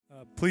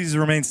Please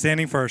remain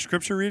standing for our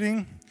scripture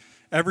reading.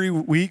 Every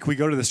week we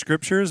go to the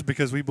scriptures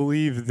because we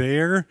believe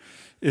there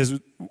is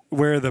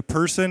where the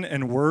person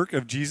and work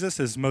of Jesus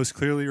is most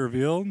clearly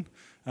revealed.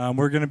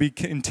 We're going to be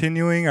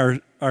continuing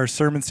our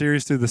sermon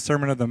series through the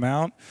Sermon on the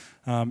Mount.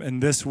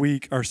 And this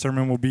week our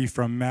sermon will be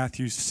from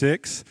Matthew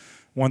 6,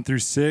 1 through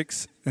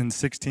 6, and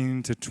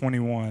 16 to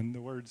 21.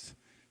 The words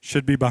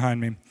should be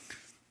behind me.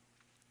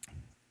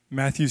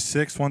 Matthew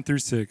 6, 1 through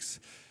 6.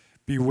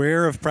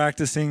 Beware of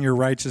practicing your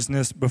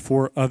righteousness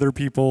before other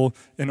people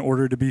in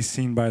order to be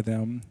seen by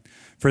them,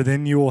 for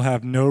then you will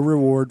have no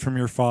reward from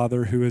your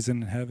Father who is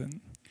in heaven.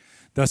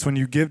 Thus, when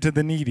you give to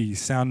the needy,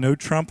 sound no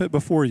trumpet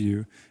before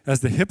you, as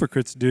the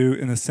hypocrites do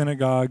in the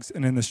synagogues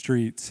and in the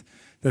streets,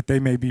 that they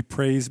may be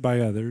praised by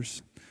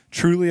others.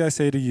 Truly I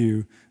say to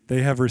you,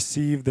 they have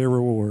received their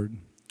reward.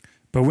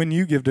 But when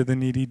you give to the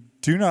needy,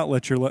 do not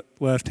let your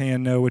left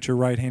hand know what your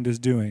right hand is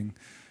doing,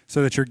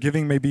 so that your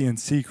giving may be in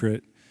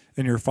secret,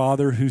 and your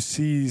Father who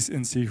sees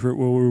in secret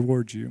will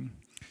reward you.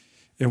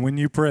 And when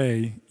you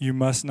pray, you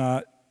must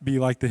not be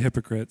like the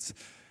hypocrites,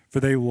 for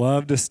they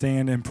love to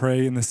stand and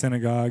pray in the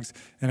synagogues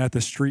and at the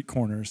street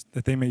corners,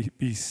 that they may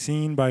be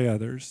seen by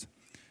others.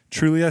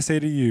 Truly I say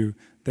to you,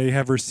 they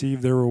have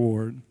received their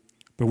reward.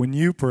 But when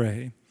you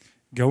pray,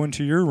 go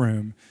into your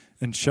room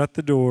and shut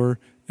the door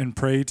and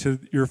pray to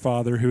your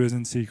Father who is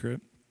in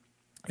secret,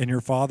 and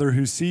your Father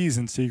who sees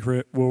in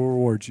secret will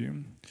reward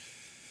you.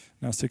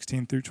 Now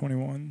 16 through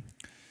 21.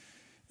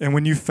 And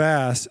when you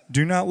fast,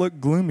 do not look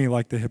gloomy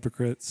like the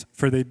hypocrites,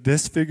 for they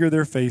disfigure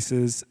their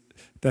faces,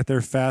 that their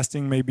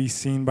fasting may be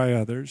seen by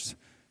others.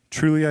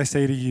 Truly I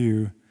say to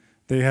you,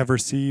 they have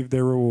received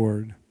their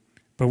reward.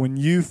 But when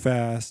you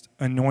fast,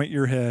 anoint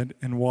your head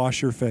and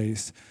wash your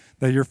face,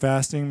 that your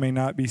fasting may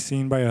not be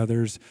seen by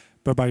others,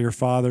 but by your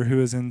Father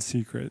who is in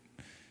secret.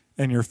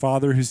 And your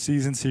Father who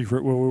sees in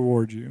secret will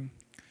reward you.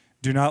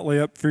 Do not lay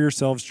up for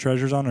yourselves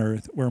treasures on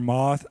earth, where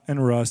moth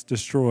and rust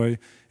destroy,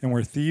 and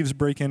where thieves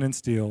break in and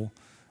steal.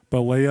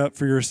 But lay up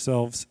for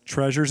yourselves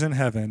treasures in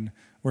heaven,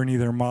 where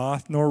neither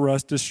moth nor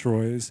rust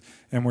destroys,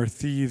 and where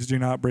thieves do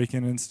not break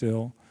in and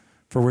steal.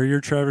 For where your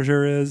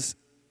treasure is,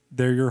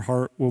 there your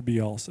heart will be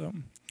also.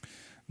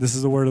 This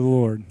is the word of the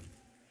Lord.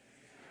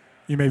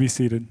 You may be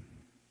seated.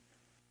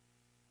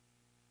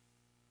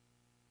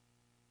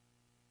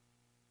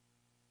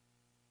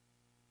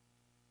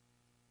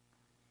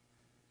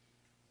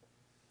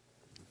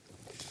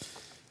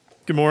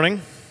 Good morning.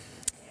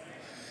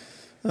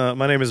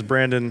 My name is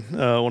Brandon,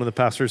 one of the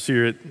pastors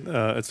here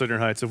at Sojourner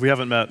Heights. If we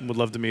haven't met, would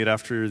love to meet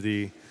after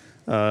the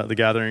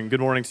gathering. Good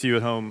morning to you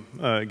at home,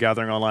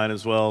 gathering online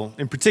as well.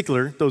 In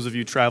particular, those of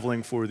you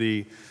traveling for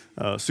the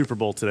Super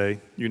Bowl today,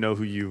 you know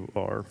who you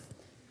are.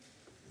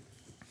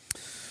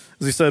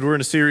 As we said, we're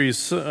in a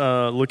series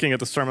looking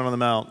at the Sermon on the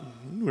Mount.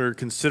 We're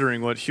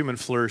considering what human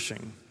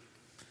flourishing,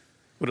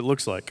 what it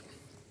looks like.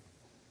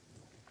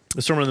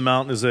 The Sermon on the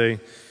Mount is a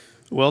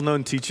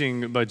well-known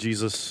teaching by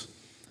Jesus.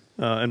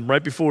 And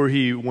right before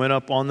he went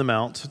up on the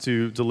mount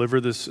to deliver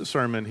this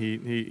sermon,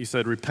 he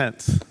said,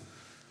 "Repent,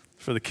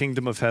 for the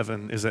kingdom of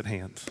heaven is at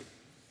hand."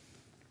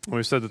 And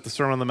we said that the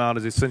Sermon on the Mount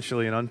is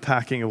essentially an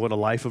unpacking of what a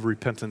life of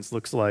repentance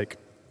looks like.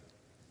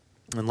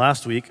 And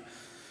last week,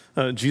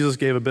 Jesus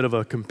gave a bit of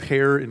a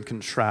compare and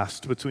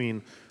contrast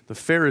between the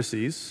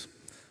Pharisees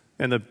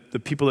and the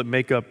people that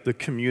make up the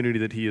community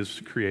that he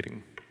is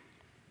creating.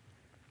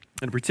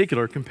 In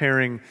particular,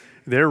 comparing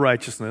their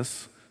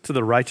righteousness to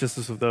the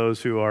righteousness of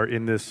those who are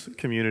in this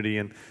community.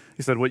 And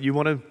he said, what you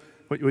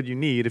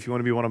need, if you want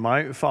to be one of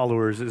my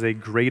followers, is a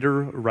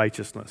greater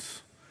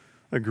righteousness.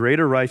 A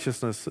greater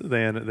righteousness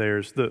than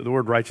theirs. The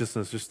word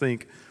righteousness, just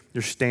think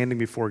you're standing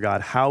before God,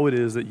 how it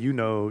is that you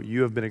know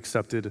you have been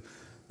accepted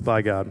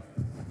by God.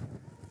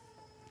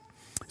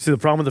 See, the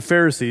problem with the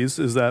Pharisees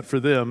is that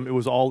for them, it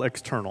was all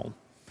external.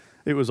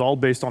 It was all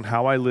based on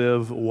how I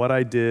live, what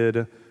I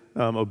did,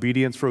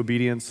 obedience for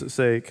obedience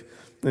sake.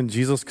 And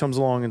Jesus comes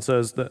along and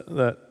says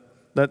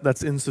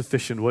that's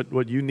insufficient.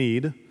 What you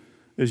need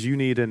is you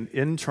need an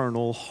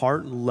internal,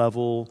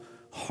 heart-level,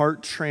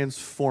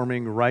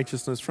 heart-transforming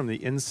righteousness from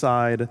the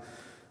inside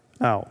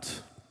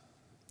out.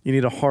 You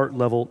need a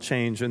heart-level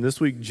change. And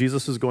this week,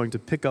 Jesus is going to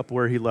pick up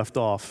where he left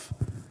off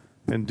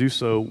and do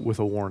so with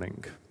a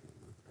warning.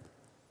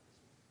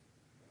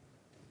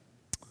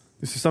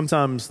 You see,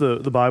 sometimes the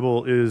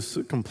Bible is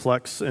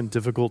complex and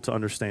difficult to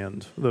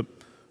understand.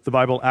 The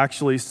Bible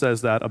actually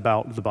says that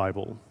about the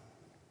Bible.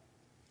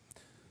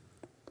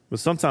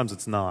 But sometimes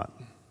it's not.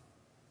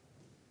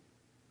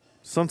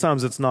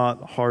 Sometimes it's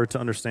not hard to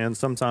understand.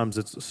 Sometimes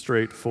it's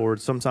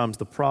straightforward. Sometimes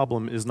the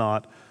problem is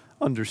not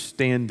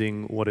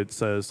understanding what it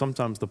says.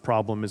 Sometimes the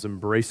problem is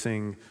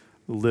embracing,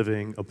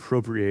 living,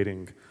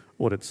 appropriating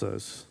what it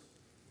says.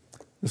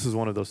 This is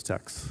one of those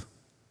texts.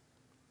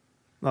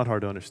 Not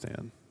hard to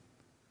understand,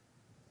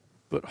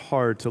 but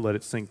hard to let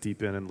it sink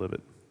deep in and live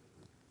it.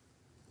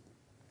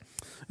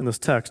 In this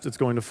text, it's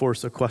going to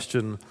force a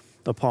question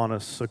upon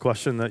us, a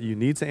question that you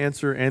need to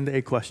answer and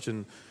a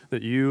question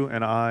that you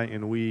and I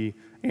and we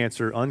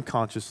answer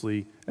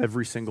unconsciously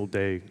every single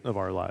day of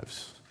our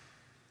lives.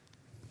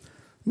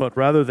 But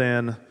rather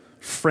than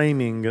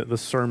framing the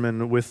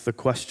sermon with the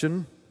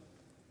question.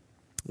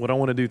 What I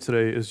want to do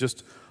today is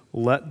just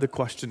let the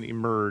question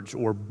emerge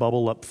or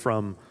bubble up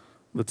from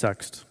the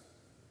text.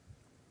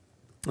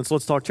 And so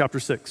let's talk chapter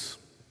 6.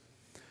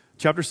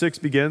 Chapter 6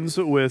 begins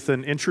with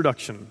an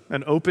introduction,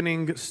 an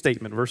opening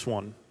statement, verse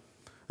 1.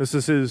 This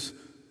is his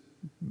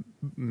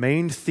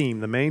main theme,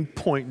 the main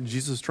point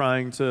Jesus is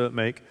trying to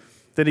make.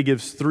 Then he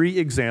gives 3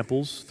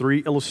 examples,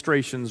 3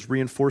 illustrations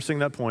reinforcing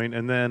that point,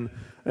 and then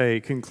a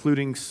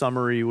concluding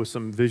summary with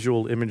some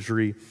visual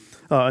imagery.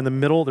 In the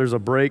middle, there's a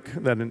break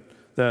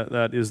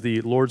that is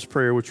the Lord's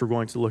Prayer, which we're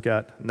going to look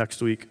at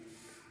next week.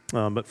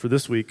 But for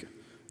this week,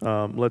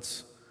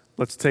 let's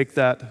take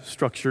that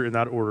structure in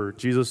that order.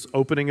 Jesus'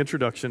 opening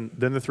introduction,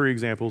 then the 3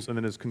 examples, and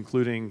then his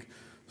concluding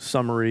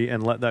summary,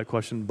 and let that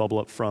question bubble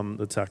up from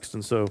the text.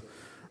 And so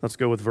let's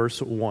go with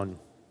verse 1.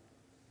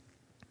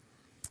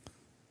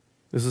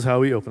 This is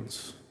how he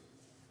opens.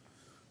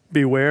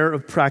 Beware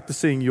of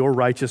practicing your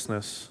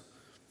righteousness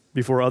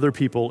before other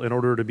people in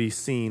order to be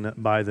seen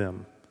by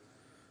them.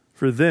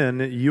 For then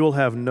you will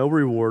have no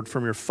reward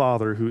from your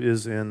Father who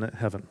is in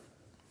heaven.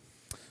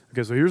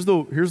 Okay, so here's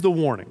the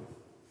warning.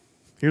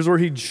 Here's where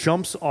he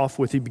jumps off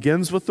with. He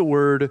begins with the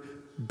word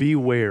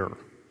beware.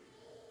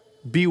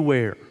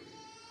 Beware.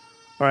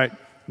 All right,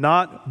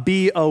 not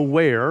be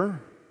aware,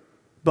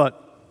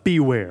 but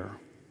beware.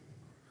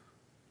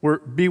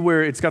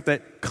 Beware, it's got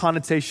that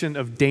connotation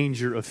of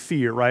danger, of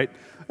fear, right?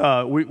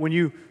 When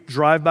you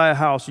drive by a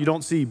house, you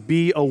don't see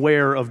be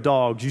aware of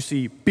dogs, you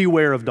see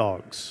beware of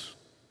dogs.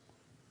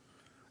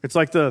 It's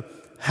like the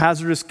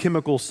hazardous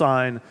chemical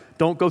sign,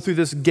 don't go through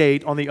this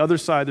gate, on the other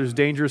side there's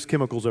dangerous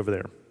chemicals over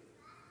there.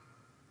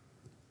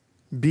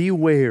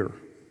 Beware.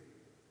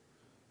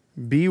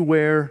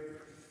 Beware.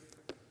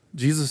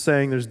 Jesus is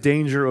saying there's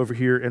danger over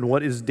here, and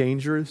what is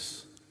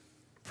dangerous?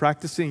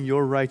 Practicing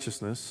your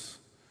righteousness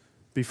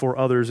before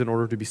others in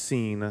order to be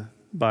seen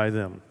by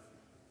them.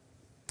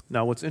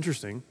 Now, what's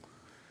interesting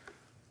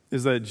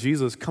is that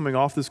Jesus, coming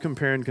off this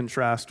compare and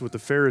contrast with the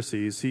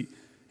Pharisees,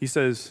 he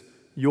says,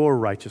 your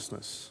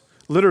righteousness.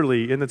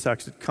 Literally, in the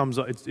text,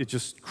 it's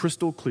just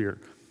crystal clear.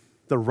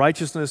 The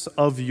righteousness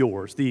of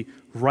yours, the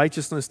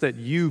righteousness that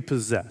you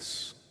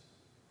possess.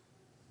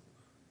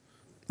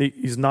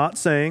 He's not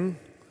saying,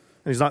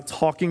 and he's not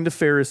talking to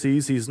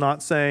Pharisees, he's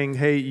not saying,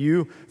 hey,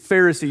 you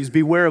Pharisees,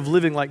 beware of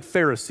living like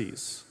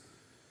Pharisees.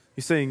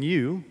 He's saying,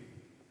 you,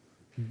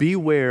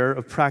 beware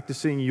of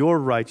practicing your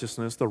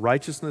righteousness, the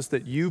righteousness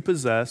that you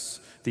possess,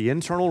 the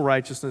internal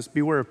righteousness,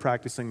 beware of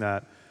practicing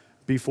that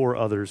before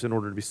others in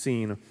order to be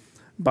seen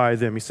by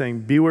them. He's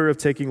saying, beware of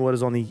taking what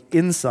is on the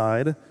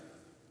inside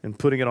and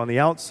putting it on the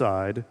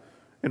outside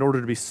in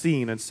order to be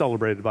seen and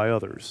celebrated by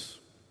others.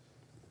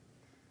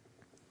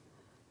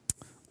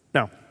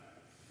 Now,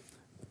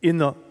 in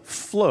the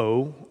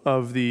flow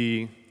of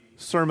the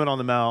Sermon on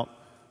the Mount,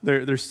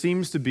 there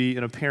seems to be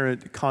an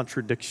apparent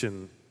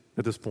contradiction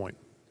at this point.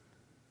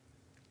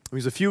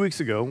 Because a few weeks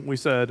ago, we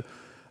said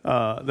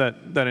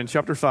that in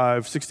chapter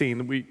 5,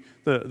 16,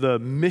 the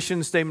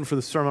mission statement for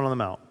the Sermon on the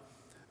Mount,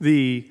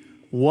 the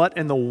what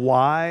and the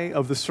why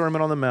of the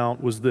Sermon on the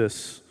Mount was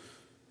this.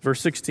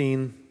 Verse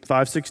 16,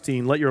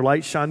 5:16, let your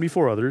light shine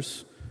before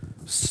others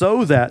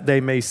so that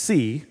they may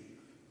see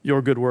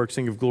your good works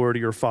and give glory to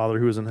your Father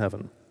who is in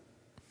heaven.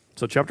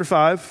 So chapter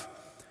 5,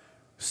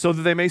 so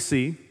that they may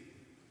see.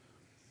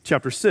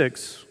 Chapter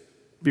 6,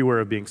 beware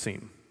of being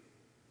seen.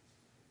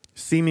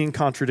 Seeming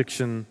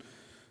contradiction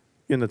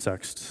in the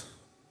text,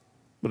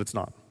 but it's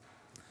not.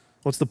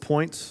 What's the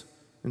point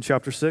in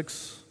chapter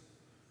 6?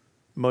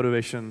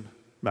 Motivation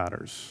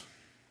matters.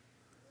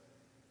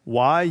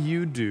 Why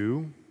you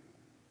do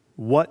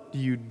what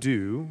you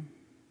do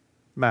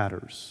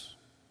matters.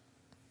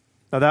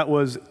 Now that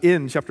was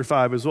in chapter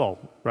 5 as well,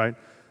 right?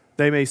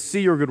 They may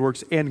see your good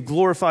works and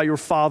glorify your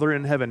Father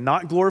in heaven.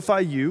 Not glorify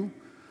you,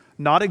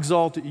 not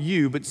exalt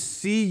you, but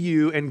see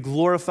you and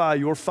glorify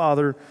your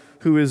Father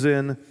who is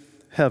in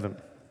heaven.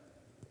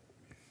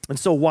 And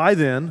so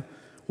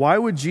why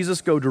would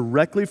Jesus go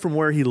directly from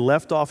where he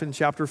left off in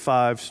chapter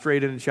 5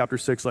 straight into chapter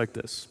 6 like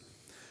this?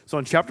 So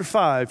in chapter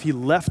 5, he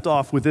left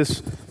off with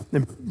this,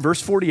 in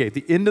verse 48,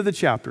 the end of the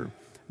chapter,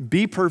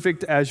 be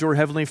perfect as your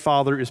heavenly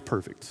Father is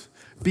perfect.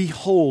 Be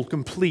whole,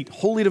 complete,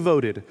 wholly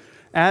devoted,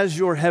 as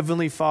your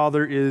heavenly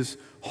Father is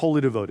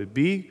wholly devoted.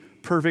 Be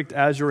perfect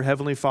as your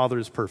heavenly Father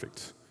is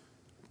perfect.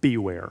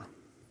 Beware.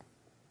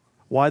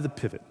 Why the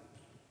pivot?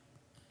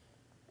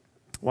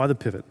 Why the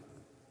pivot?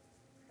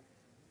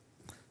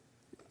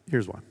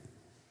 Here's why.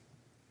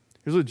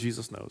 Here's what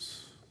Jesus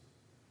knows.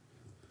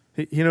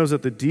 He knows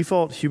that the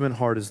default human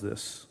heart is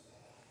this: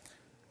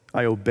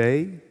 I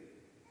obey,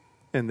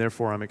 and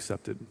therefore I'm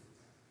accepted.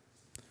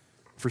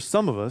 For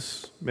some of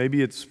us,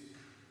 maybe it's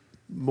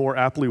more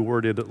aptly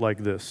worded like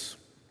this: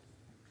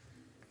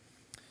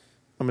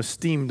 I'm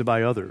esteemed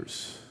by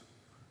others,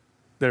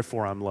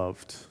 therefore I'm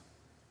loved.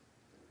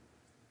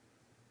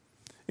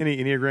 Any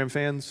Enneagram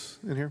fans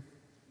in here?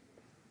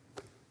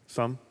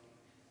 Some?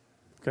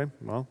 Okay,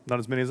 well, not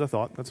as many as I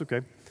thought. That's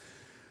okay.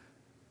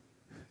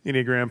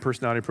 Enneagram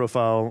personality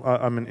profile,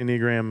 I'm an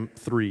Enneagram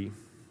 3.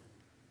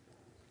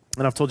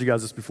 And I've told you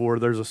guys this before.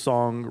 There's a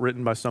song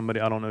written by somebody,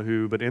 I don't know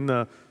who, but in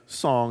the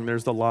song,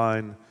 there's the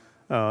line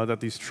that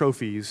these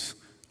trophies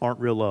aren't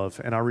real love.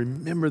 And I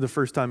remember the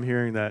first time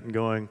hearing that and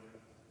going,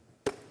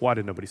 why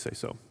did nobody say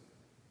so?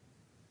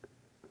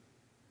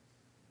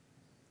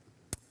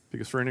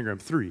 Because for Enneagram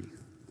 3,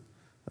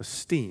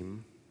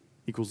 esteem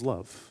equals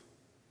love.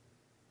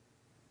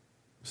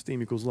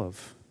 Esteem equals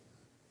love.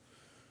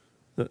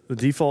 The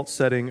default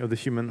setting of the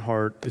human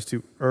heart is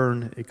to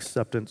earn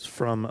acceptance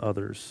from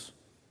others,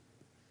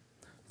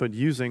 but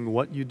using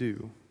what you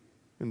do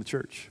in the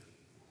church,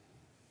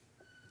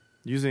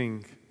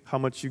 using how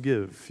much you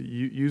give,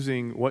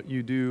 using what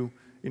you do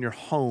in your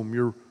home,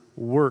 your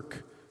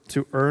work,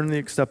 to earn the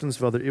acceptance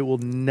of others, it will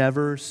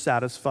never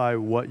satisfy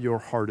what your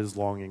heart is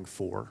longing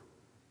for.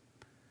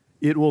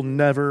 It will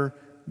never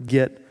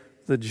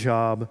get the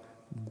job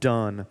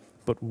done.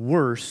 But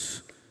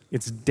worse,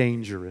 it's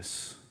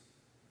dangerous.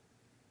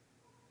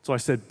 So I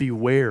said,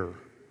 beware.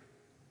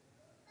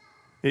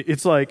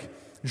 It's like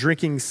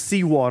drinking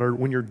seawater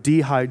when you're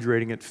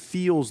dehydrating. It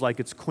feels like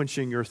it's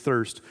quenching your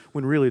thirst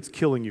when really it's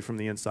killing you from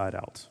the inside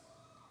out.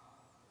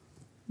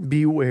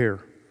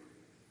 Beware.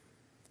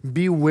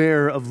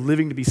 Beware of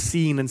living to be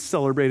seen and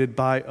celebrated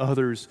by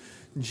others.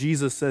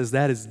 Jesus says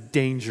that is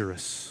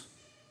dangerous.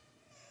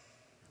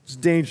 It's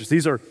dangerous.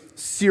 These are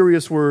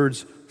serious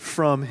words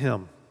from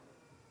him.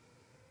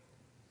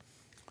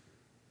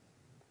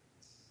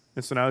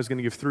 And so now he's going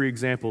to give 3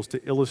 examples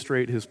to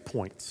illustrate his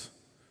points,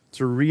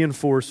 to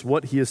reinforce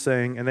what he is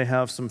saying, and they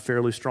have some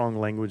fairly strong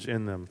language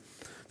in them.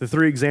 The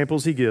 3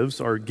 examples he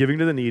gives are giving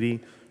to the needy,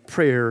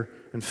 prayer,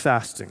 and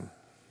fasting.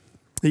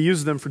 He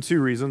uses them for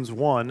 2 reasons.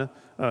 One,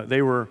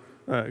 they were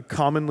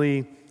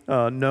commonly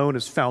known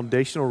as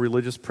foundational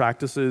religious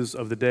practices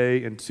of the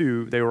day, and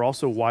 2, they were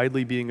also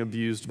widely being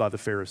abused by the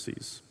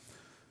Pharisees.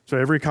 So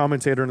every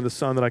commentator under the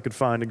sun that I could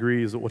find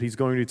agrees that what he's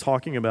going to be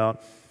talking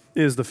about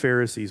is the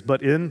Pharisees.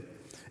 But in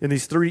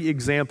these 3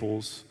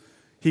 examples,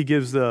 he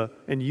gives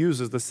and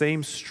uses the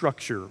same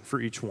structure for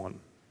each one.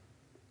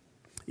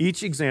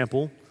 Each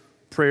example,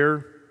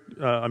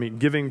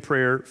 giving,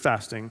 prayer,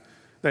 fasting,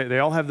 they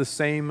all have the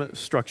same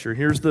structure.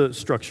 Here's the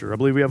structure. I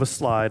believe we have a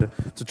slide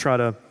to try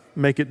to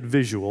make it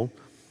visual.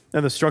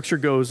 And the structure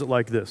goes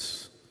like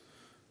this.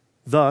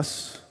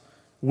 Thus,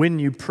 when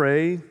you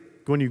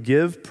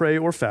give, pray,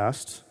 or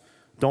fast,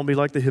 don't be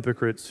like the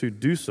hypocrites who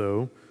do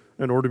so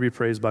in order to be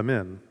praised by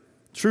men.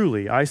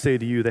 Truly, I say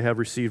to you, they have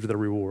received their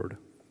reward.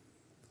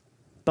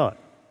 But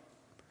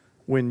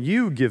when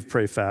you give,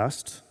 pray,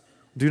 fast,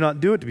 do not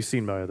do it to be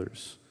seen by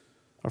others.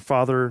 Our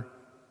Father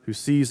who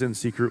sees in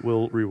secret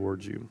will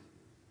reward you.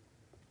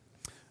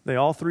 They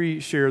all 3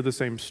 share the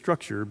same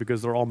structure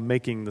because they're all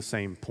making the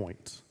same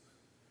point.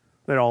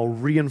 They're all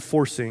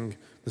reinforcing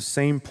the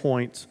same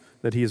point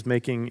that he is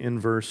making in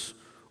verse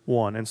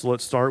 1. And so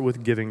let's start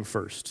with giving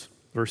first.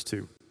 Verse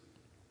 2.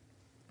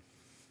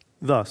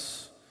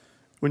 Thus,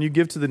 when you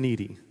give to the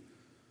needy,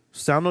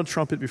 sound no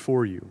trumpet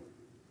before you,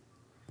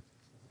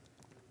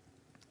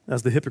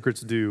 as the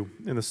hypocrites do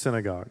in the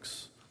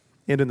synagogues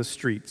and in the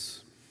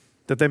streets,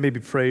 that they may be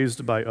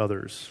praised by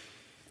others.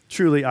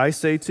 Truly, I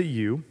say to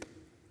you,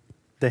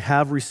 they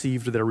have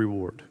received their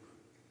reward.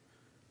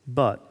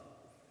 But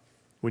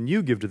when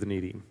you give to the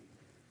needy,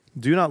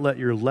 do not let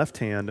your left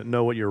hand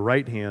know what your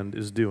right hand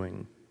is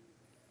doing,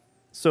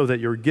 so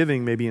that your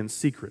giving may be in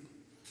secret,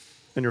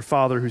 and your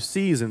Father who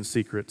sees in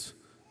secret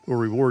will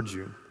reward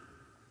you.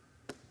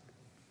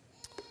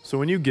 So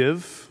when you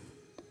give,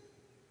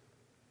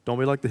 don't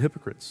be like the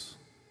hypocrites.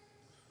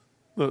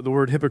 The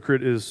word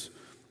hypocrite is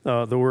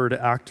the word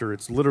actor.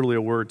 It's literally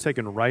a word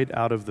taken right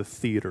out of the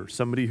theater,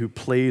 somebody who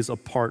plays a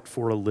part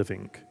for a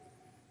living.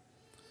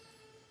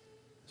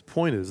 His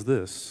point is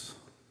this: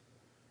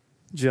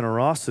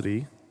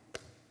 generosity,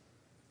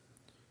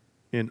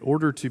 in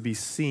order to be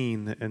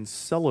seen and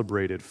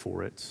celebrated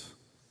for it,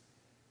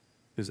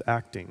 is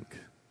acting.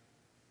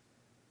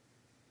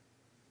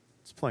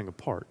 It's playing a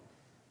part.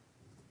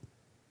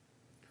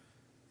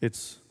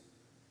 It's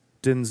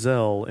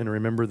Denzel in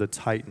Remember the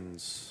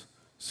Titans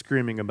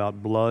screaming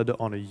about blood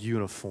on a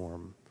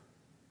uniform.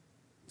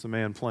 It's a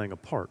man playing a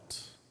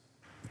part.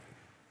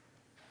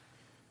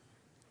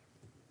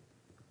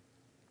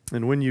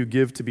 And when you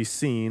give to be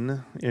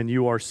seen and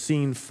you are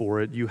seen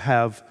for it, you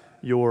have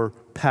your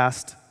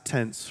past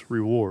tense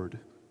reward.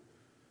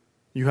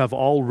 You have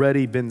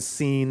already been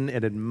seen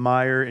and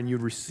admired, and you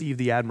receive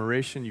the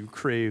admiration you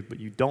crave, but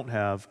you don't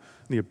have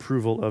the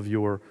approval of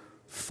your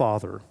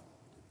Father.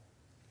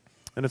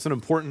 And it's an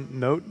important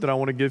note that I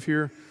want to give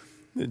here.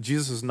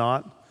 Jesus is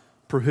not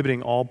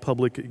prohibiting all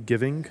public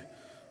giving,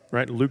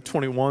 right? Luke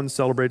 21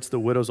 celebrates the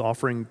widow's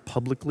offering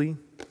publicly.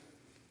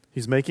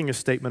 He's making a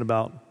statement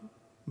about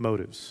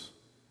motives.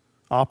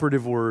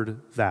 Operative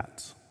word,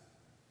 that.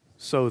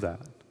 So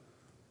that.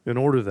 In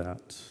order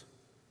that.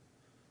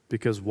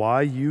 Because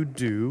why you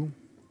do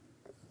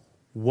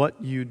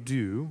what you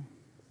do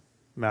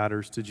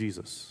matters to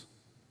Jesus.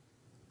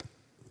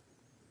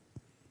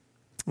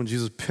 When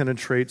Jesus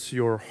penetrates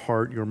your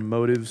heart, your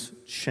motives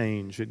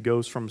change. It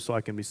goes from so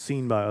I can be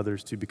seen by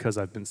others to because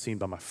I've been seen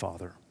by my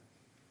Father.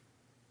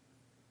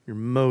 Your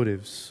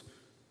motives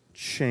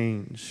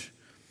change.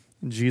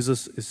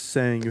 Jesus is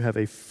saying you have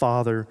a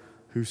Father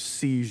who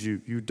sees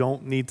you. You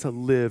don't need to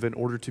live in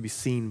order to be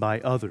seen by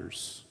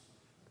others.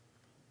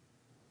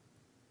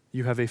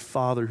 You have a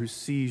Father who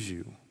sees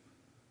you.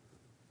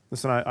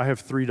 Listen, I have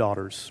 3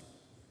 daughters.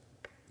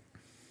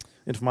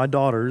 And if my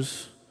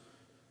daughters,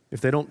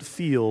 if they don't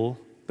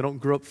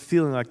grow up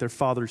feeling like their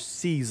father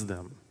sees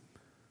them,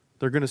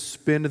 they're going to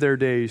spend their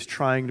days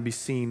trying to be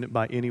seen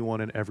by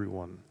anyone and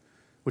everyone,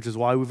 which is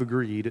why we've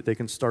agreed they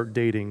can start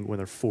dating when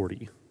they're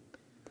 40.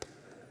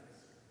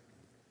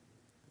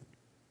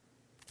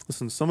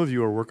 Listen, some of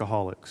you are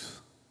workaholics,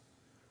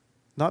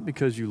 not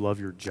because you love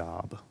your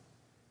job,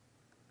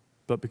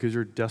 but because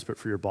you're desperate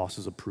for your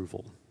boss's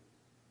approval.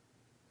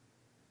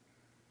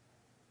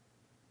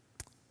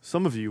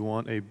 Some of you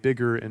want a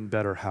bigger and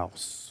better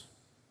house,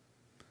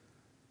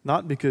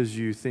 not because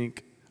you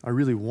think, I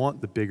really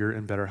want the bigger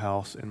and better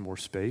house and more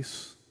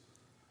space,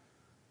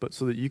 but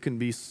so that you can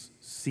be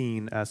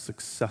seen as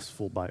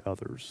successful by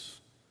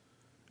others,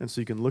 and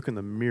so you can look in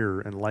the mirror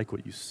and like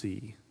what you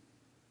see.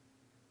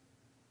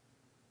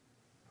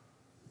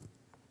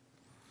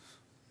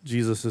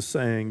 Jesus is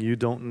saying you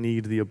don't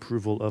need the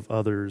approval of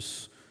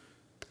others.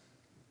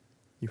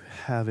 You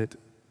have it.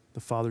 The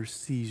Father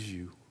sees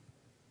you.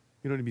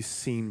 You don't need to be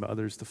seen by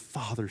others. The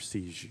Father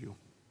sees you.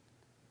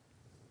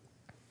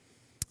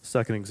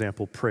 Second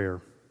example,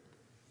 prayer.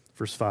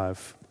 Verse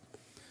 5.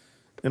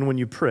 And when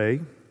you pray,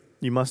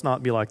 you must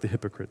not be like the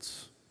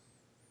hypocrites,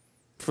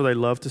 for they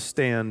love to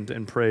stand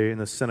and pray in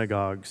the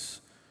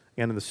synagogues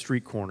and in the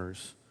street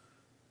corners,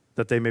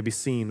 that they may be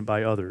seen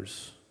by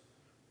others.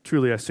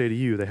 Truly I say to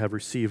you, they have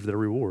received their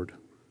reward.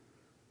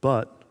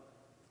 But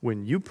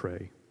when you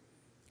pray,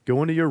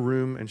 go into your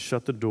room and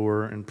shut the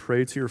door and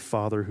pray to your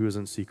Father who is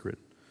in secret.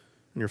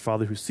 And your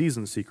Father who sees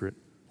in secret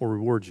will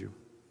reward you.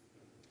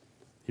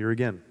 Here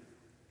again,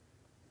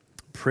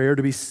 prayer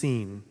to be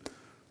seen,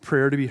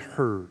 prayer to be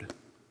heard,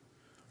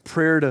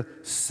 prayer to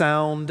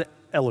sound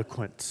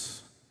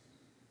eloquent,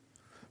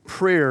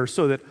 prayer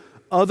so that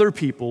other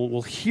people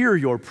will hear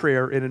your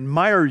prayer and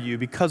admire you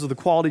because of the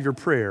quality of your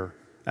prayer.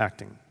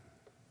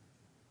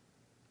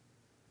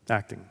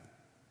 Acting,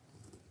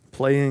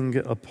 playing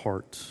a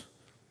part,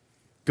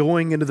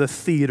 going into the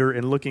theater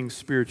and looking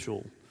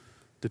spiritual,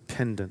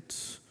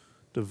 dependent,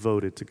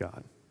 devoted to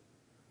God.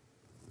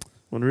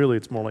 When really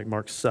it's more like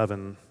Mark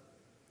 7.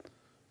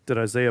 Did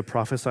Isaiah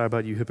prophesy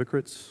about you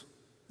hypocrites?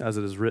 As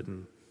it is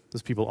written,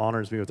 this people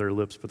honors me with their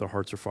lips, but their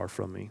hearts are far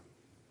from me.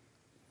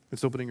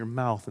 It's opening your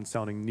mouth and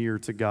sounding near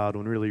to God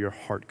when really your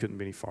heart couldn't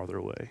be any farther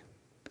away.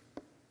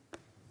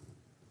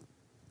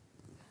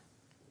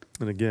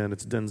 And again,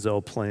 it's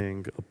Denzel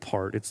playing a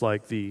part. It's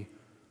like the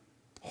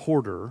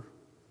hoarder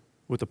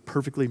with a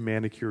perfectly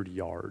manicured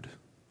yard.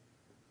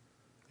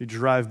 You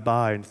drive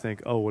by and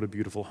think, oh, what a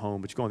beautiful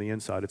home, but you go on the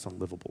inside, it's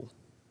unlivable.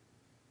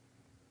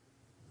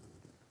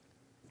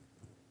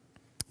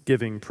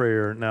 Giving,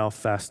 prayer, now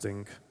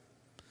fasting.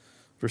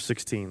 Verse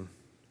 16.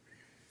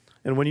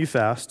 And when you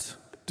fast,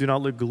 do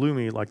not look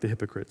gloomy like the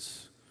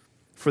hypocrites,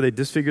 for they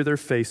disfigure their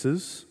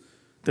faces,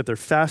 that their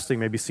fasting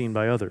may be seen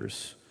by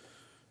others.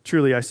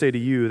 Truly I say to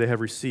you, they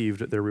have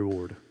received their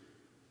reward.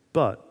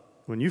 But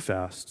when you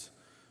fast,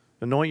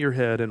 anoint your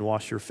head and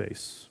wash your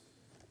face.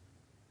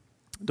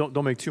 Don't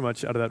make too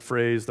much out of that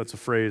phrase. That's a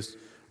phrase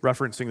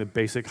referencing the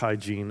basic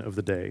hygiene of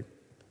the day.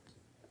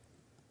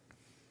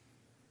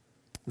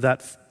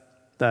 That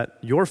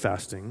your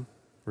fasting,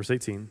 verse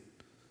 18,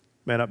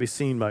 may not be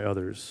seen by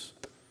others,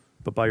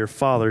 but by your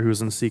Father who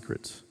is in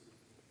secret.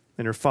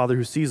 And your Father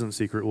who sees in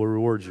secret will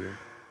reward you.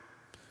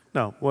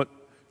 Now,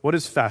 what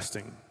is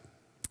fasting?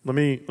 Let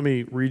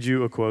me read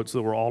you a quote so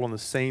that we're all on the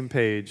same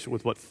page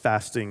with what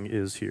fasting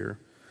is here.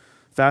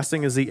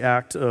 Fasting is the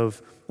act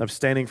of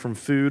abstaining from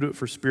food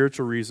for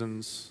spiritual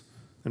reasons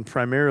and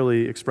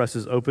primarily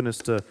expresses openness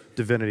to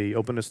divinity,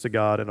 openness to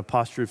God, and a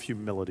posture of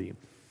humility.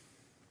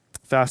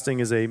 Fasting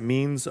is a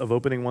means of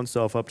opening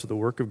oneself up to the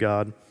work of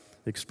God,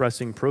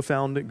 expressing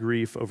profound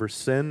grief over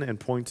sin and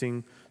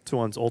pointing to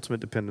one's ultimate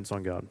dependence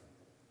on God.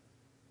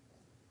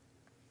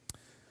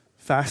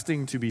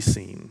 Fasting to be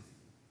seen.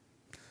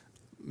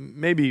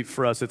 Maybe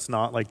for us it's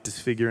not like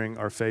disfiguring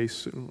our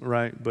face,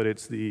 right? But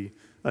it's the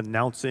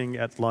announcing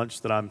at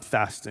lunch that I'm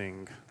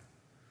fasting.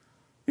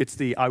 It's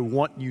the I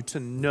want you to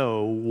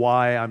know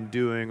why I'm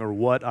doing or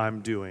what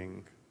I'm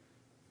doing.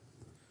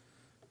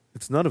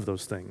 It's none of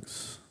those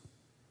things.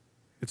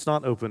 It's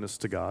not openness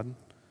to God.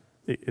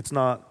 It's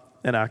not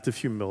an act of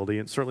humility.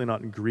 It's certainly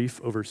not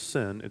grief over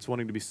sin. It's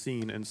wanting to be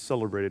seen and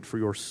celebrated for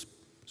your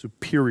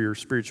superior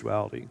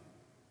spirituality.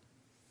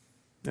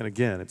 And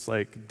again, it's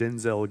like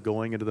Denzel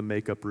going into the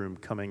makeup room,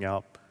 coming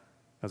out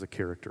as a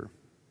character,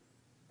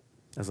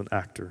 as an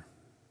actor.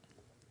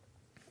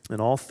 In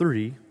all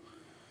three,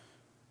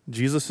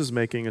 Jesus is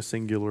making a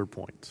singular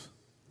point.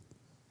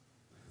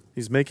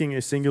 He's making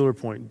a singular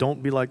point.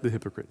 Don't be like the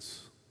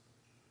hypocrites,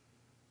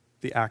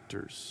 the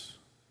actors,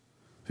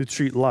 who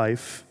treat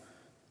life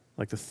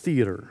like the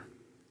theater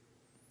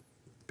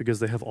because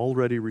they have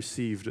already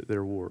received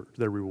their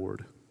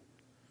reward.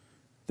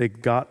 They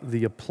got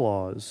the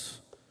applause.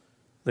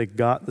 They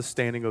got the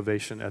standing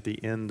ovation at the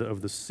end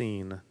of the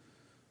scene.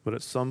 But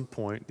at some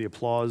point, the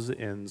applause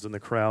ends and the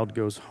crowd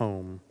goes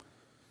home,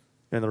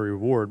 and the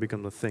reward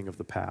becomes a thing of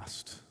the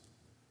past.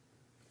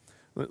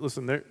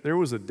 Listen, there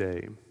was a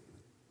day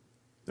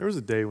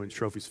when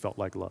trophies felt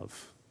like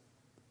love.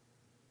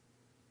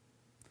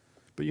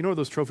 But you know what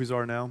those trophies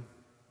are now?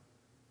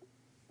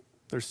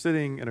 They're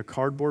sitting in a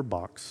cardboard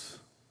box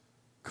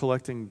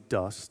collecting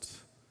dust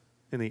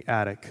in the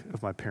attic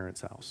of my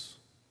parents' house.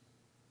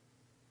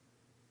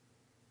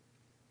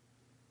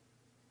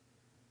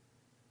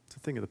 It's a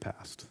thing of the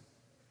past.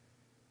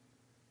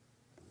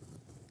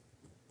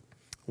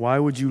 Why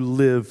would you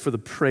live for the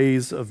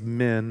praise of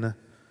men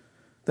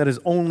that is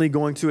only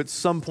going to at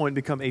some point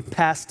become a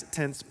past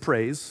tense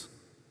praise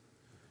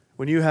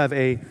when you have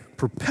a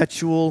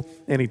perpetual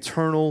and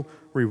eternal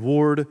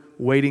reward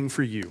waiting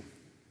for you?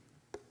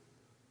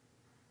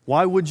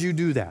 Why would you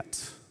do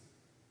that?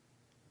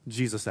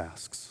 Jesus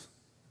asks.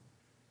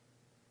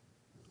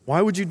 Why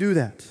would you do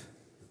that?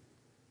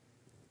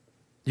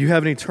 You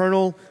have an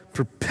eternal,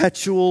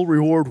 perpetual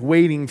reward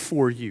waiting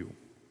for you.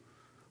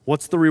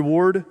 What's the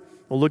reward?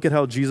 Well, look at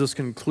how Jesus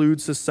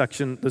concludes this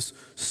section, this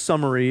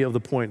summary of the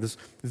point, this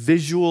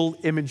visual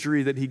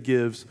imagery that he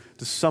gives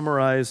to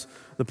summarize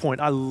the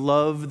point. I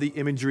love the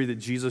imagery that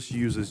Jesus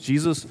uses.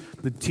 Jesus,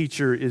 the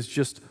teacher, is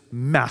just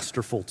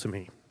masterful to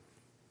me.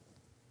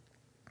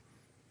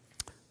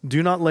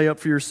 Do not lay up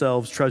for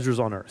yourselves treasures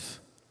on earth.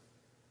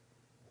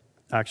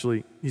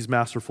 Actually, he's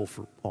masterful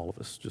for all of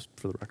us, just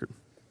for the record.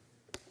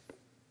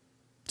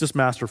 Just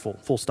masterful,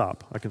 full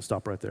stop. I can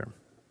stop right there.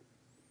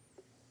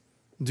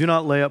 Do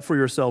not lay up for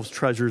yourselves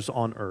treasures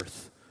on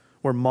earth,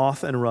 where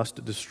moth and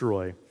rust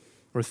destroy,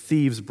 where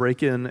thieves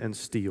break in and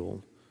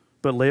steal.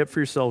 But lay up for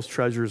yourselves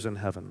treasures in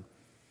heaven,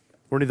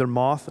 where neither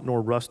moth nor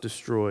rust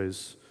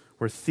destroys,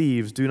 where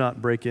thieves do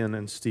not break in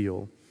and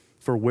steal.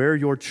 For where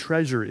your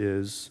treasure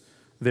is,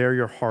 there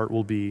your heart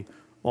will be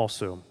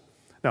also.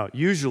 Now,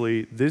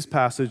 usually this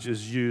passage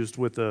is used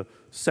with the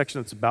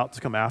section that's about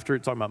to come after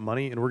it, talking about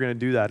money, and we're going to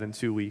do that in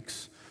 2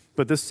 weeks.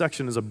 But this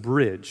section is a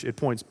bridge. It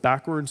points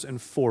backwards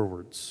and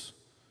forwards.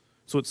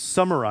 So it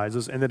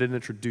summarizes and then it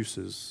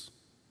introduces.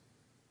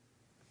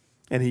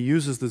 And he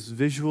uses this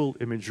visual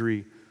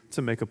imagery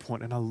to make a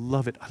point, and I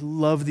love it. I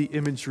love the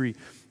imagery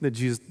that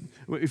Jesus,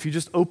 if you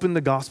just open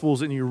the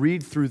Gospels and you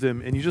read through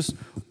them and you just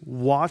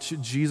watch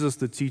Jesus,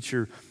 the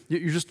teacher,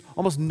 you're just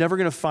almost never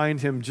going to find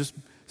him just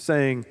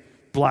saying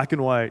black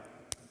and white,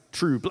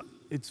 true.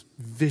 It's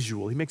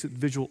visual. He makes it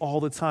visual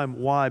all the time.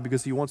 Why?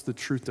 Because he wants the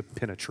truth to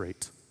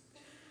penetrate.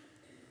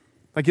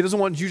 Like he doesn't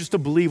want you just to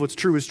believe what's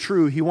true is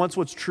true. He wants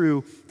what's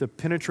true to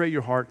penetrate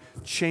your heart,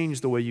 change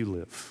the way you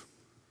live,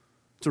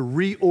 to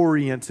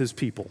reorient his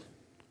people.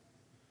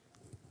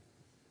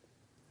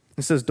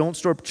 He says, don't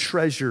store up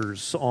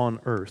treasures on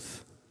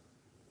earth.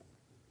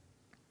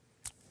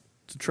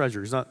 It's a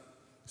treasure. He's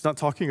not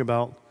talking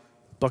about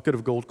a bucket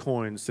of gold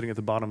coins sitting at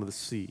the bottom of the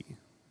sea.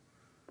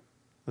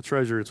 A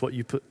treasure, it's what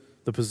you put,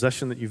 the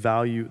possession that you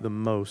value the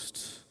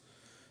most.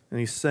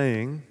 And he's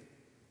saying,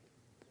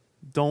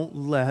 don't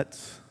let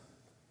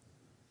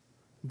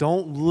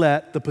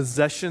the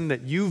possession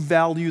that you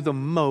value the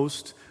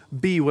most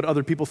be what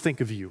other people think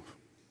of you.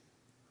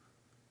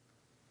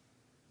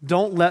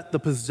 Don't let the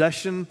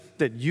possession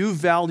that you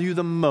value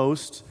the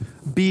most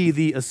be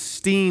the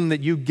esteem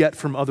that you get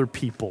from other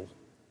people.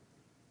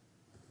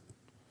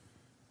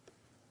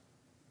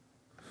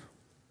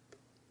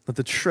 Let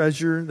the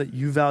treasure that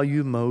you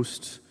value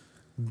most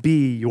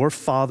be your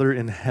Father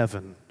in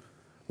heaven,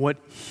 what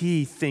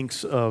he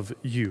thinks of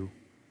you.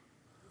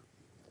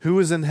 Who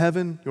is in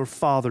heaven? Your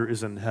Father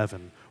is in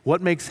heaven.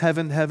 What makes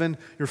heaven heaven?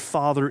 Your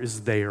Father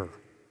is there.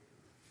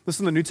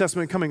 Listen, the New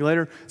Testament coming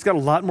later, it's got a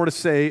lot more to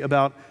say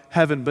about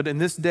heaven, but in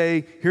this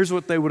day, here's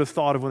what they would have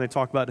thought of when they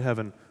talk about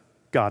heaven.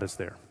 God is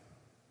there.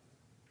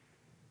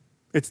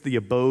 It's the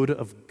abode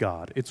of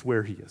God. It's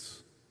where he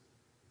is.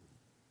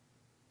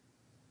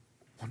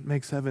 What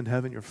makes heaven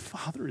heaven? Your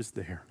Father is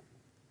there.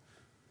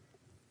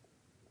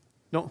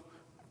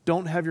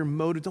 Don't have your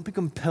motive. Don't be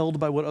compelled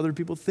by what other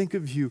people think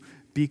of you.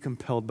 Be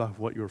compelled by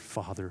what your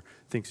Father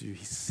thinks of you.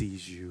 He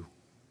sees you.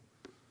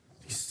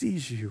 He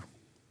sees you.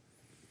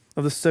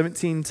 Of the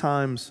 17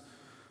 times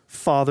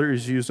Father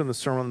is used in the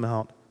Sermon on the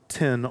Mount,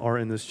 10 are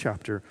in this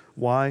chapter.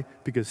 Why?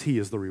 Because he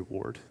is the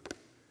reward.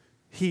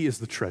 He is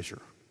the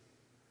treasure.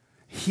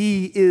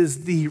 He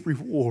is the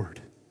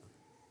reward.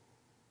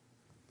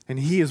 And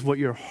he is what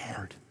your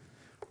heart,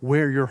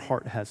 where your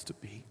heart has to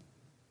be.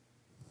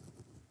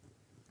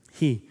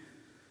 He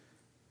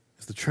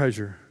is the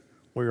treasure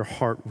where your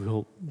heart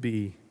will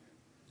be.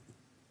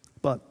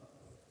 But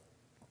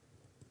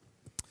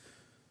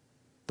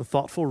the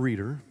thoughtful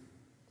reader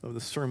of the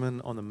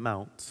Sermon on the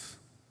Mount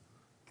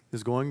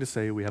is going to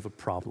say we have a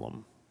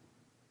problem.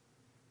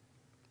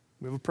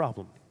 We have a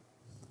problem.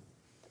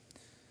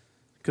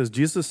 Because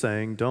Jesus is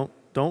saying, don't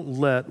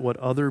let what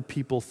other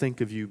people think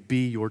of you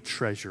be your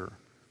treasure.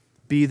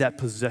 Be that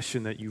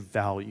possession that you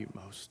value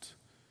most.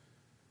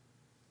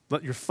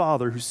 Let your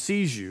Father who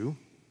sees you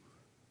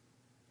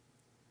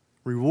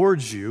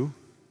rewards you,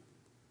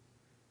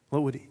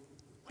 what would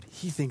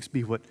he thinks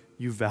be what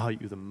you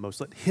value the most.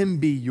 Let him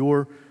be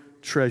your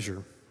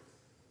treasure.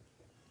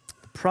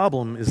 The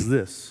problem is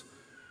this.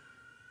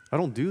 I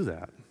don't do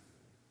that.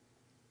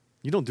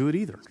 You don't do it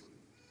either.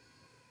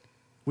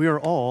 We are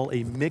all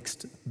a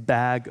mixed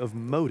bag of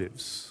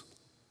motives.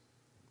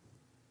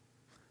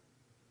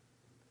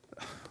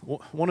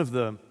 I've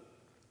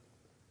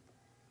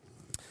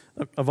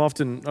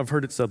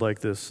heard it said like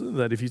this,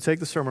 that if you take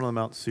the Sermon on the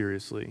Mount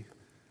seriously,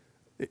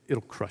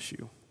 it'll crush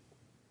you.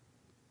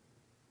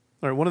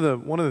 All right, one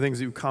of the things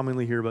that you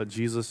commonly hear about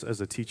Jesus as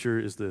a teacher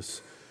is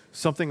this,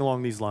 something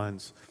along these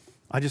lines.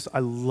 I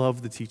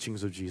love the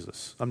teachings of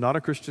Jesus. I'm not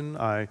a Christian.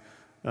 I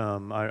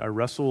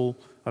wrestle.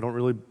 I don't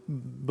really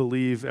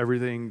believe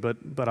everything,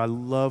 but I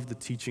love the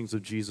teachings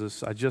of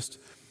Jesus. And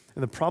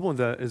the problem with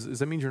that is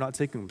that means you're not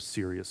taking them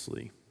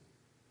seriously.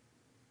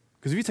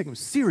 Because if you take them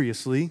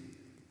seriously,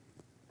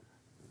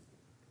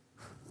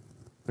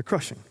 they're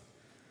crushing.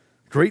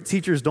 Great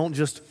teachers don't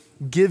just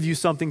give you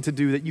something to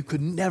do that you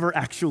could never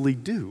actually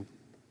do.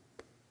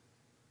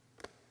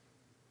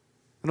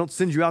 They don't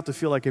send you out to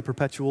feel like a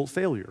perpetual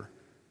failure.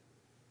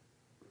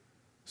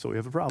 So we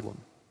have a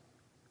problem.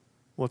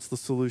 What's the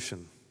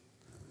solution?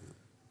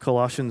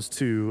 Colossians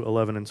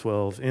 2:11 and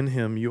 12. In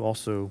him you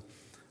also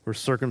were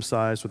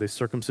circumcised with a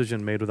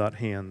circumcision made without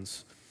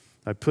hands,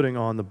 by putting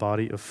on the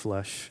body of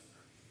flesh,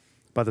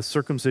 by the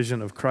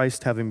circumcision of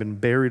Christ, having been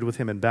buried with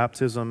him in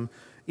baptism,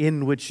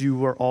 in which you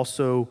were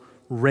also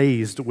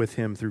raised with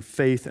him through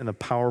faith in the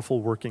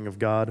powerful working of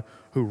God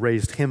who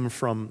raised him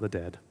from the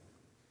dead.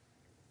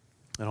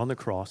 And on the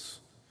cross,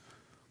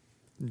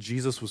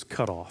 Jesus was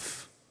cut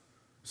off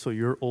so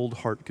your old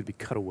heart could be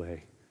cut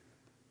away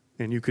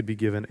and you could be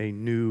given a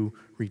new,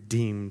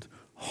 redeemed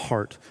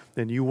heart.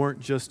 And you weren't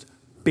just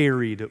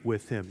buried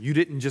with him. You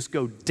didn't just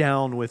go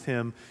down with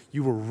him.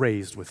 You were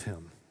raised with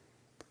him.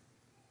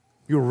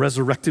 You were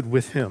resurrected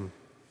with him.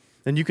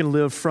 And you can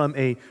live from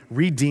a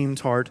redeemed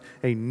heart,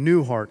 a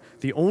new heart.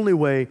 The only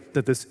way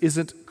that this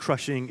isn't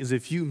crushing is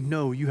if you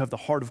know you have the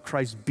heart of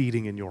Christ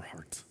beating in your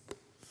heart.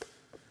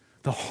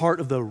 The heart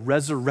of the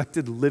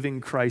resurrected,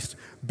 living Christ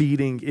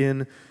beating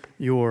in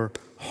your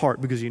heart.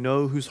 Because you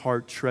know whose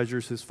heart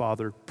treasures his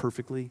Father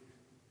perfectly?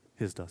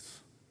 His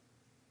does.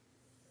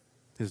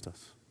 His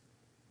does.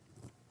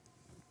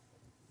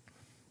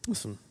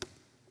 Listen.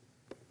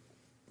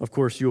 Of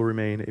course, you will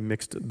remain a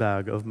mixed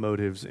bag of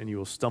motives, and you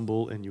will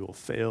stumble, and you will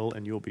fail,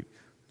 and you will be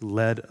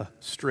led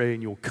astray,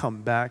 and you will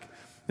come back.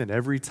 And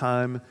every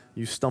time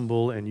you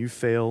stumble and you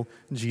fail,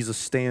 Jesus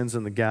stands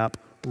in the gap,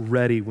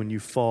 ready when you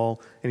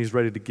fall, and he's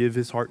ready to give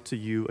his heart to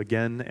you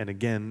again and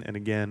again and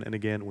again and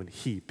again when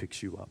he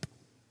picks you up.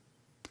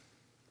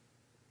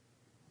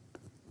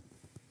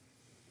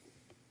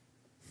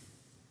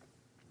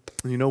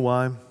 And you know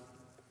why?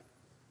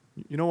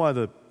 You know why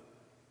the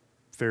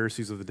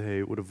Pharisees of the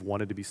day would have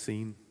wanted to be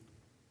seen?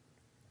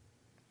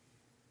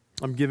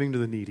 I'm giving to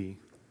the needy,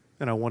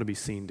 and I want to be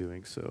seen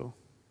doing so.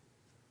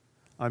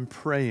 I'm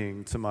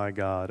praying to my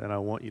God, and I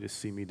want you to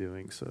see me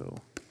doing so.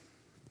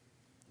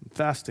 I'm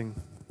fasting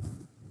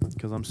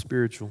because I'm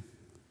spiritual,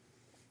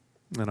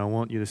 and I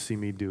want you to see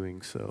me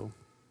doing so.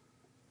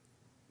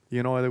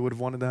 You know why they would have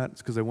wanted that?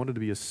 It's because they wanted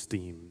to be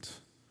esteemed,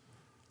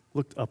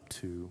 looked up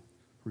to,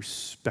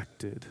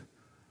 respected,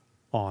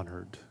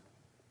 honored.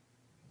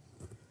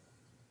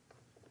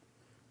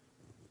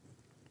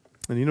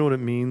 And you know what it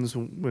means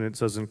when it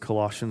says in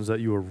Colossians that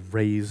you are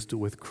raised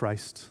with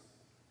Christ?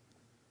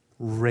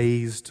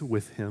 Raised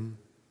with him.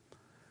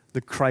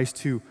 The Christ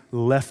who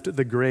left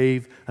the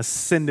grave,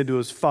 ascended to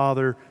his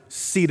Father,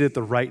 seated at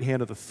the right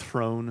hand of the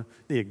throne,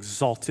 the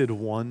exalted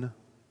one.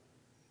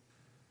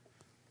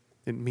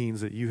 It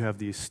means that you have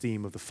the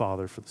esteem of the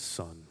Father for the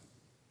Son,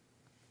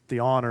 the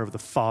honor of the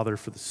Father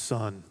for the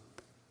Son.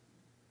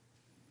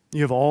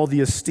 You have all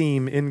the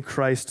esteem in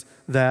Christ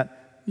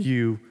that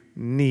you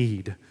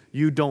need.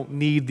 You don't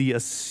need the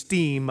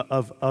esteem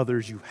of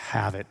others. You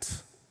have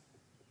it.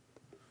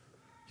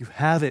 You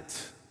have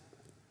it.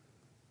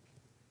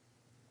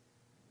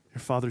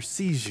 Your Father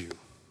sees you.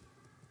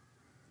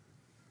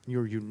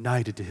 You're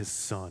united to his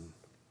Son,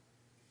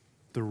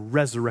 the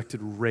resurrected,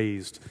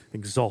 raised,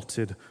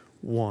 exalted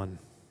one.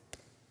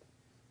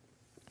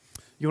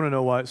 You want to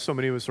know why so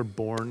many of us are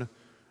so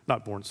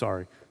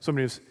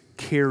many of us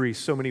carry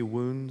so many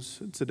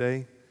wounds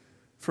today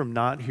from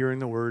not hearing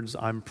the words,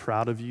 I'm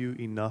proud of you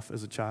enough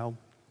as a child?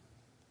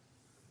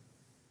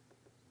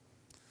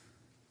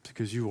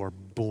 Because you are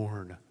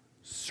born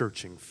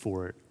searching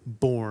for it,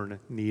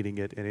 born needing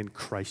it, and in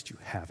Christ you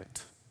have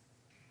it.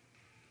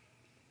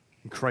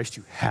 In Christ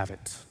you have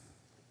it.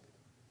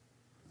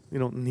 You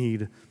don't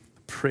need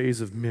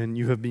praise of men.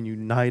 You have been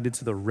united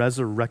to the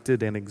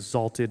resurrected and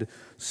exalted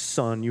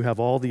Son. You have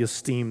all the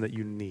esteem that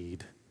you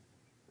need.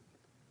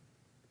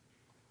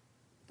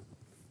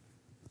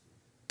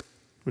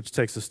 Which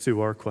takes us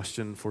to our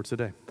question for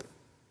today.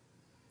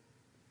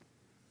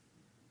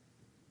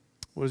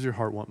 What does your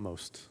heart want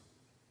most?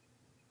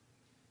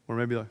 Or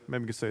maybe we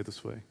could say it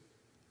this way.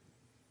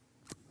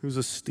 Whose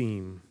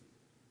esteem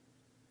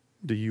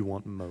do you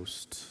want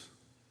most?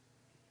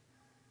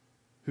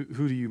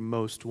 Who do you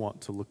most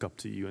want to look up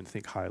to you and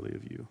think highly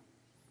of you?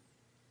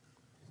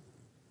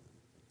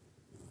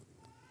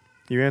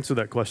 You answer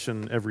that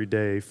question every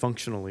day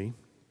functionally.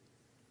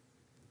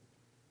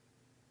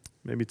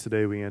 Maybe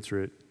today we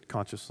answer it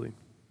consciously.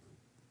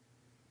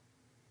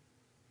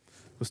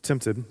 I was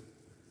tempted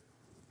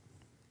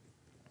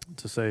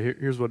to say,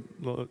 here's what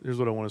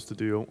I want us to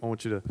do. I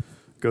want you to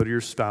go to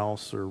your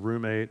spouse or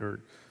roommate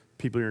or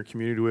people you're in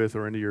community with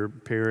or into your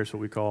parish,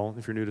 what we call,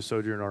 if you're new to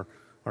Sojourn,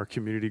 our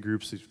community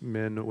groups, these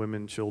men,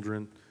 women,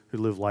 children who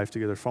live life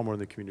together, far more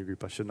than the community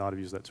group. I should not have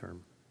used that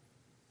term.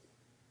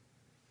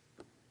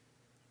 I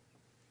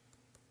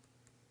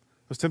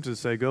was tempted to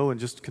say, go and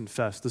just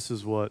confess, this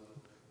is what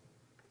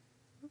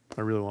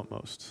I really want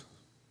most.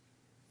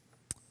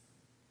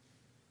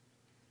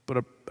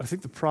 But I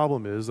think the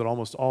problem is that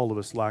almost all of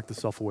us lack the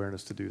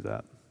self-awareness to do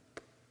that.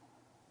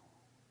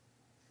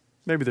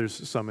 Maybe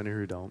there's some in here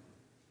who don't.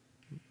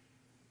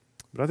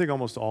 But I think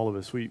almost all of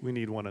us, we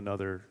need one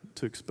another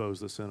to expose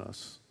this in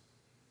us.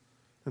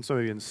 And so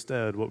maybe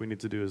instead, what we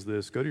need to do is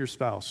this. Go to your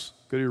spouse,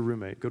 go to your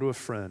roommate, go to a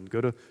friend, go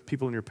to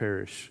people in your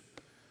parish,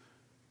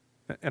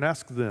 and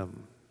ask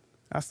them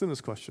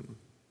this question.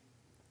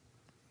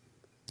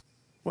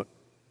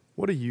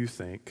 What do you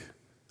think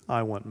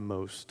I want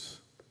most?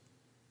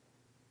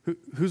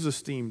 Whose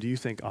esteem do you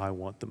think I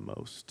want the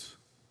most?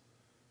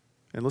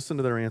 And listen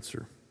to their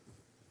answer.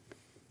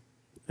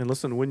 And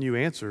listen, when you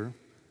answer,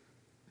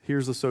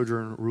 here's the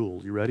Sojourn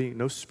rule. You ready?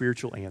 No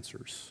spiritual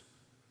answers.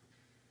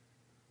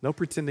 No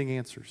pretending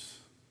answers.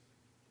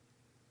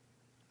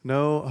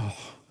 No,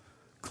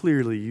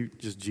 clearly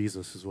just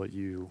Jesus is what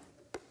you,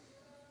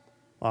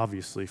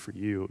 obviously for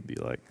you, it would be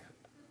like,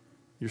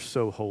 you're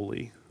so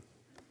holy.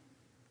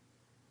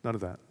 None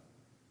of that.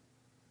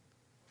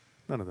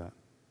 None of that.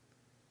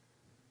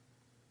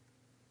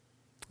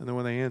 And then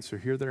when they answer,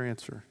 hear their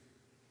answer.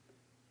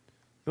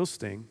 It'll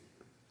sting.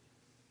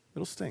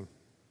 It'll sting.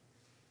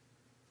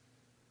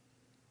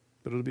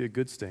 But it'll be a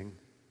good sting.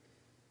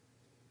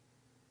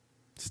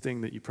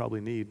 Sting that you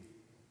probably need.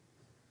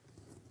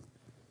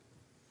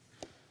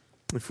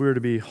 If we were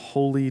to be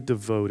wholly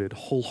devoted,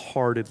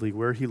 wholeheartedly,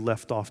 where he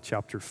left off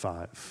chapter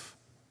 5,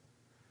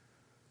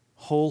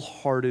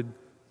 wholehearted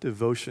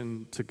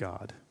devotion to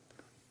God.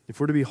 If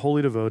we're to be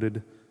wholly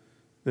devoted,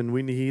 then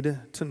we need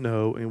to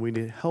know and we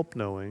need help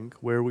knowing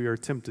where we are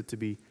tempted to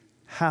be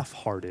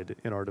half-hearted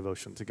in our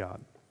devotion to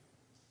God.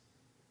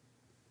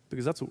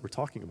 Because that's what we're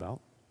talking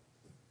about.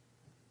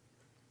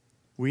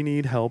 We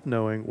need help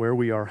knowing where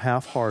we are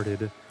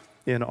half-hearted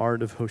in our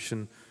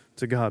devotion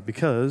to God.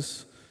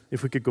 Because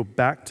if we could go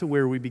back to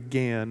where we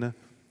began,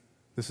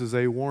 this is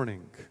a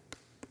warning.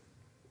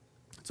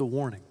 It's a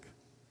warning.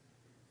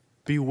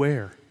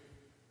 Beware.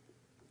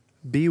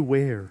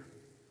 Beware.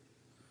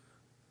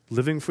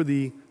 Living for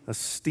the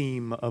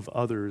esteem of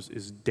others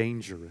is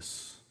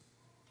dangerous.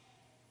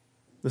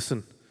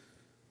 Listen,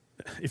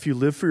 if you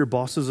live for your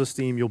boss's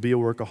esteem, you'll be a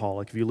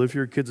workaholic. If you live for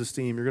your kids'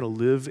 esteem, you're going to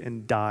live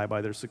and die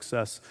by their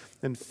success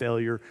and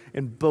failure.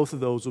 And both of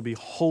those will be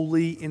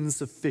wholly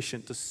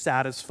insufficient to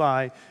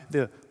satisfy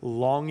the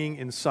longing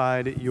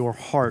inside your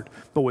heart.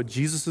 But what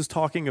Jesus is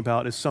talking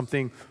about is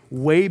something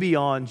way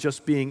beyond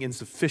just being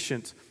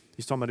insufficient.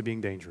 He's talking about it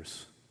being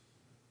dangerous.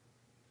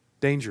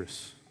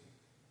 Dangerous.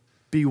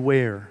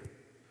 Beware.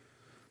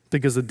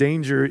 Because the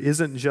danger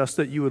isn't just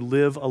that you would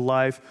live a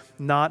life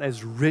not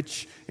as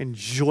rich and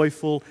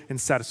joyful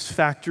and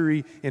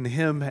satisfactory in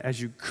Him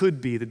as you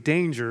could be. The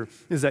danger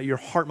is that your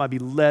heart might be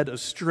led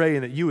astray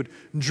and that you would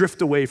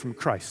drift away from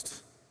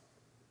Christ.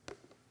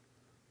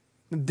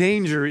 The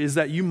danger is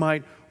that you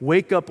might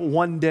wake up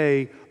one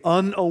day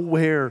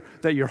unaware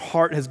that your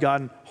heart has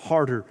gotten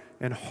harder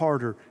and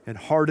harder and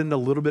hardened a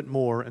little bit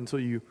more until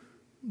you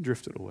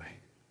drifted away.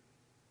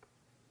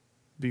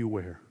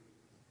 Beware.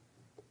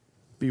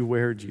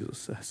 Beware, Jesus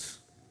says.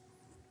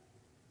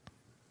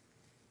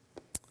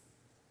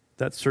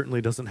 That certainly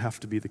doesn't have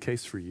to be the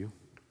case for you.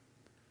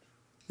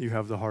 You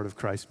have the heart of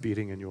Christ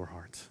beating in your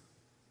heart,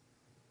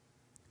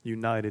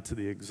 united to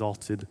the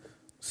exalted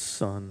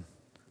Son.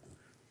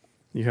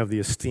 You have the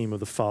esteem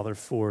of the Father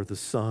for the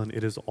Son.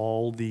 It is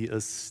all the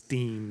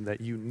esteem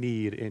that you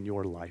need in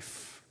your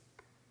life.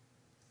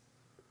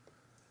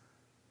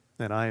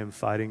 And I am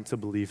fighting to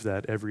believe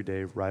that every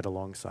day right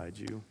alongside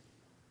you.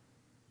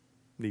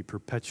 The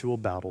perpetual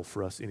battle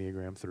for us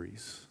Enneagram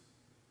 3s.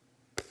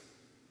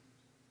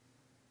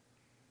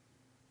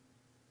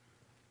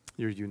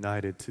 You're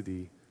united to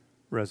the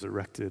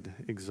resurrected,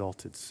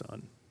 exalted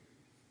Son.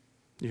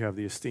 You have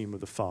the esteem of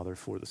the Father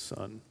for the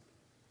Son.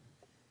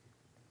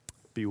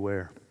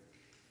 Beware.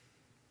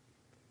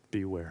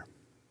 Beware.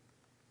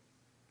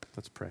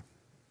 Let's pray.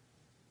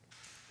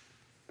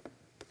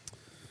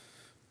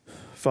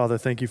 Father,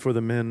 thank you for the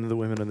men, the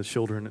women, and the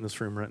children in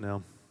this room right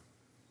now.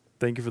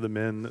 Thank you for the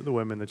men, the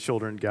women, the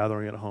children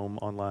gathering at home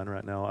online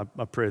right now.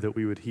 I pray that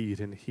we would heed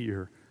and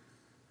hear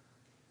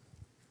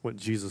what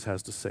Jesus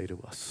has to say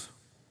to us.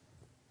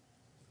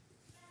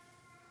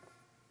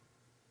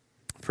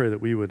 I pray that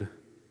we would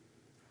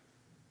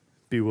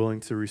be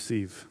willing to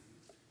receive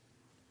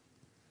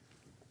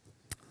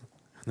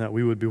and that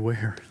we would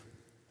beware,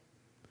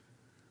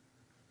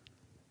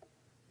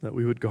 that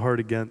we would guard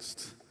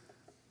against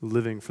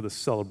living for the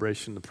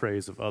celebration, the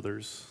praise of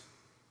others.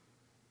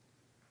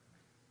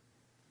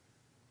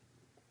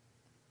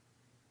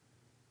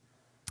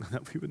 And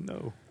that we would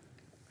know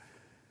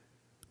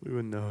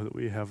that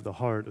we have the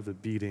heart of the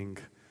beating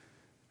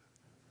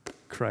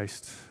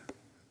Christ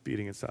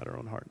beating inside our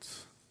own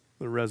hearts,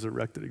 the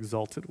resurrected,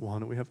 exalted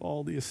one, and we have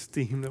all the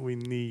esteem that we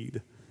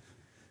need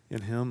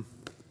in him,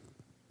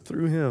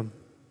 through him.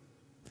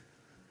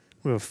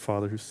 We have a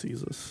Father who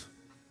sees us.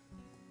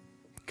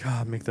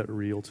 God, make that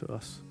real to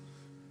us.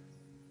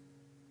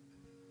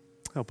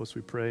 Help us,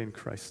 we pray, in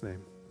Christ's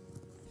name.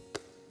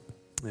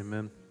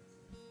 Amen.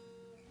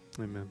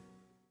 Amen.